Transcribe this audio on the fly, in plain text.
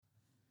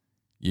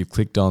You've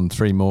clicked on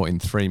 3 More in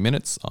 3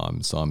 minutes.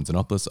 I'm Simon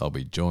Zanopoulos. I'll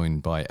be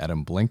joined by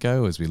Adam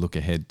Blenko as we look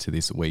ahead to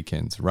this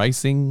weekend's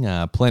racing.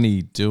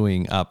 Plenty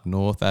doing up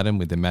north, Adam,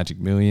 with the Magic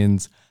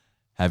Millions.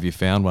 Have you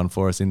found one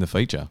for us in the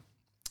feature?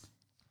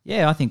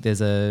 Yeah, I think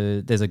there's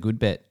a good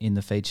bet in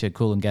the feature.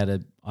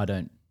 Coolangatta, I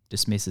don't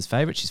dismiss as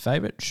favourite. She's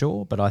favourite,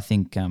 sure, but I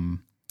think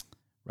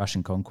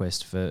Russian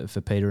Conquest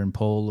for Peter and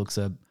Paul looks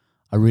a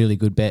really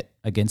good bet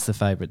against the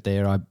favourite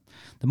there.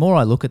 The more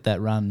I look at that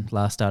run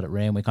last start at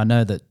Randwick, I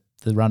know that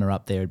the runner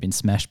up there had been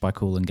smashed by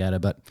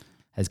Coolangatta, but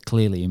has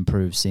clearly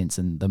improved since,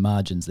 and the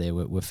margins there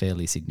were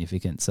fairly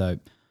significant. So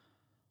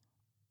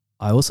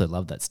I also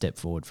love that step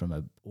forward from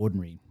an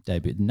ordinary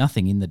debut.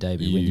 Nothing in the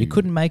debut win. You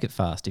couldn't make it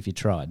fast if you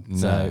tried. No.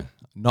 So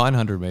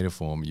 900 metre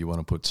form you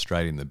want to put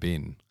straight in the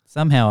bin.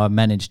 somehow I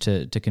managed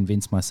to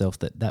convince myself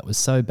that was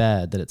so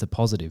bad that it's a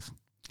positive,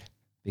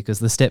 because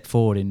the step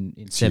forward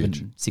in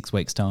 6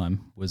 weeks'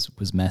 time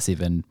was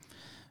massive and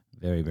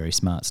very, very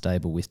smart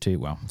stable with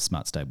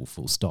smart stable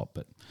full stop,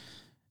 but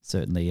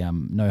certainly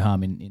no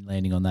harm in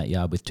landing on that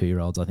yard with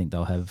 2-year-olds. I think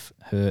they'll have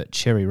her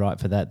cherry ripe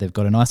for that. They've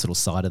got a nice little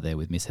cider there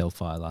with Miss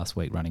Hellfire last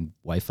week running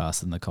way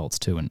faster than the Colts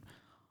too, and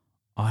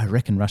I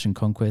reckon Russian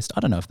Conquest,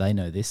 I don't know if they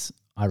know this,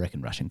 I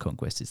reckon Russian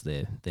Conquest is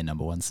their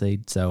number one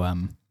seed. So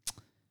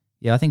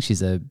I think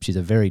she's a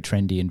very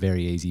trendy and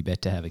very easy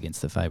bet to have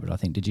against the favourite, I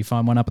think. Did you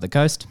find one up at the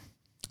coast?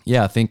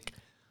 Yeah, I think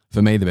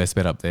for me the best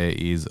bet up there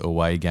is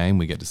Away Game.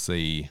 We get to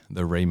see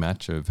the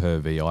rematch of her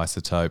v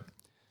Isotope.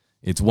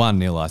 It's 1-0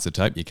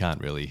 Isotope. You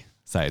can't really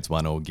say it's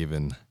 1-1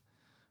 given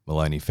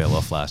Maloney fell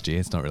off last year.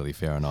 It's not really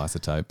fair on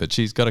Isotope. But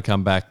she's got to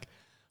come back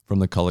from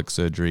the colic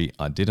surgery.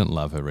 I didn't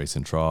love her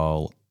recent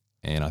trial,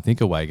 and I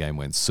think Away Game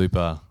went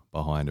super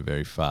behind a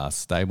very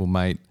fast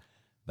stablemate.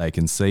 They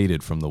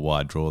conceded from the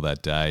wide draw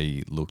that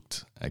day,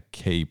 looked a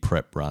key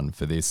prep run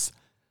for this.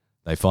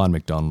 They find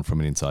McDonald from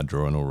an inside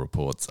draw, and all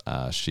reports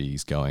are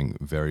she's going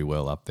very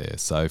well up there.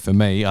 So for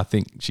me, I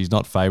think she's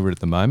not favourite at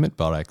the moment,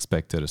 but I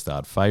expect her to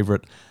start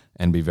favourite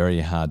and be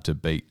very hard to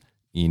beat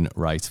in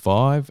race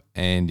 5.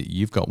 And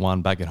you've got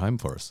one back at home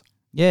for us.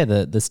 Yeah,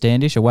 the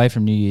Standish away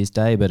from New Year's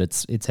Day, but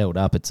it's held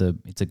up. It's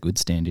a good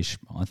Standish.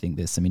 I think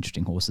there's some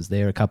interesting horses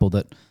there. A couple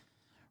that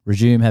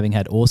resume having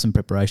had awesome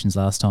preparations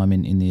last time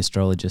in the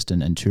Astrologist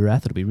and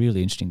Turath. It'll be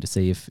really interesting to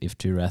see if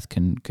Turath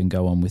can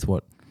go on with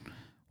what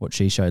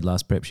she showed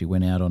last prep. She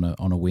went out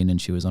on a win,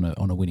 and she was on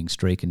a winning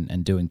streak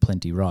and doing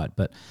plenty right.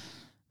 But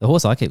the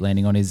horse I keep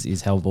landing on is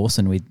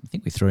Halvorsen. I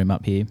think we threw him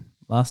up here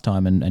last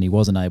time, and he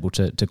wasn't able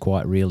to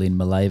quite reel in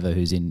Maleva,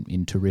 who's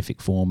in terrific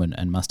form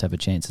and must have a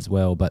chance as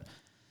well. But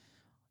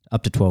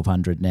up to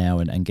 1,200 now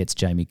and gets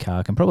Jamie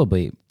Carr, and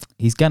probably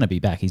he's going to be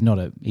back. He's not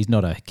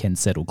a Ken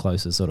Settle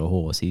closer sort of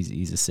horse.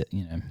 He's a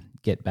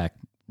get back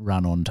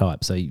run on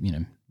type. So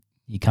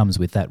he comes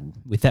with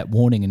that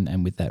warning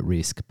and with that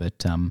risk.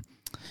 But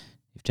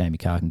if Jamie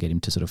Carr can get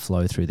him to sort of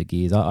flow through the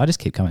gears, I just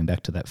keep coming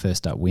back to that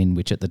first up win,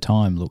 which at the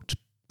time looked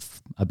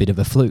a bit of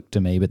a fluke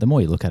to me. But the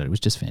more you look at it, it was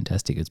just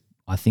fantastic. It's,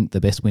 I think,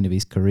 the best win of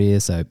his career.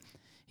 So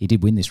he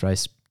did win this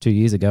race 2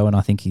 years ago, and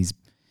I think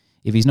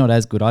if he's not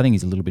as good, I think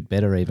he's a little bit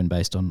better even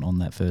based on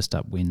that first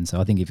up win. So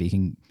I think if he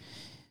can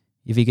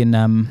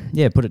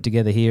put it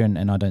together here,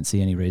 and I don't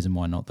see any reason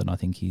why not, then I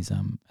think he's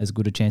as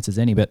good a chance as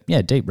any. But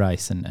yeah, deep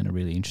race and a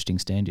really interesting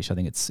Standish. I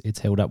think it's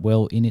held up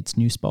well in its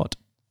new spot.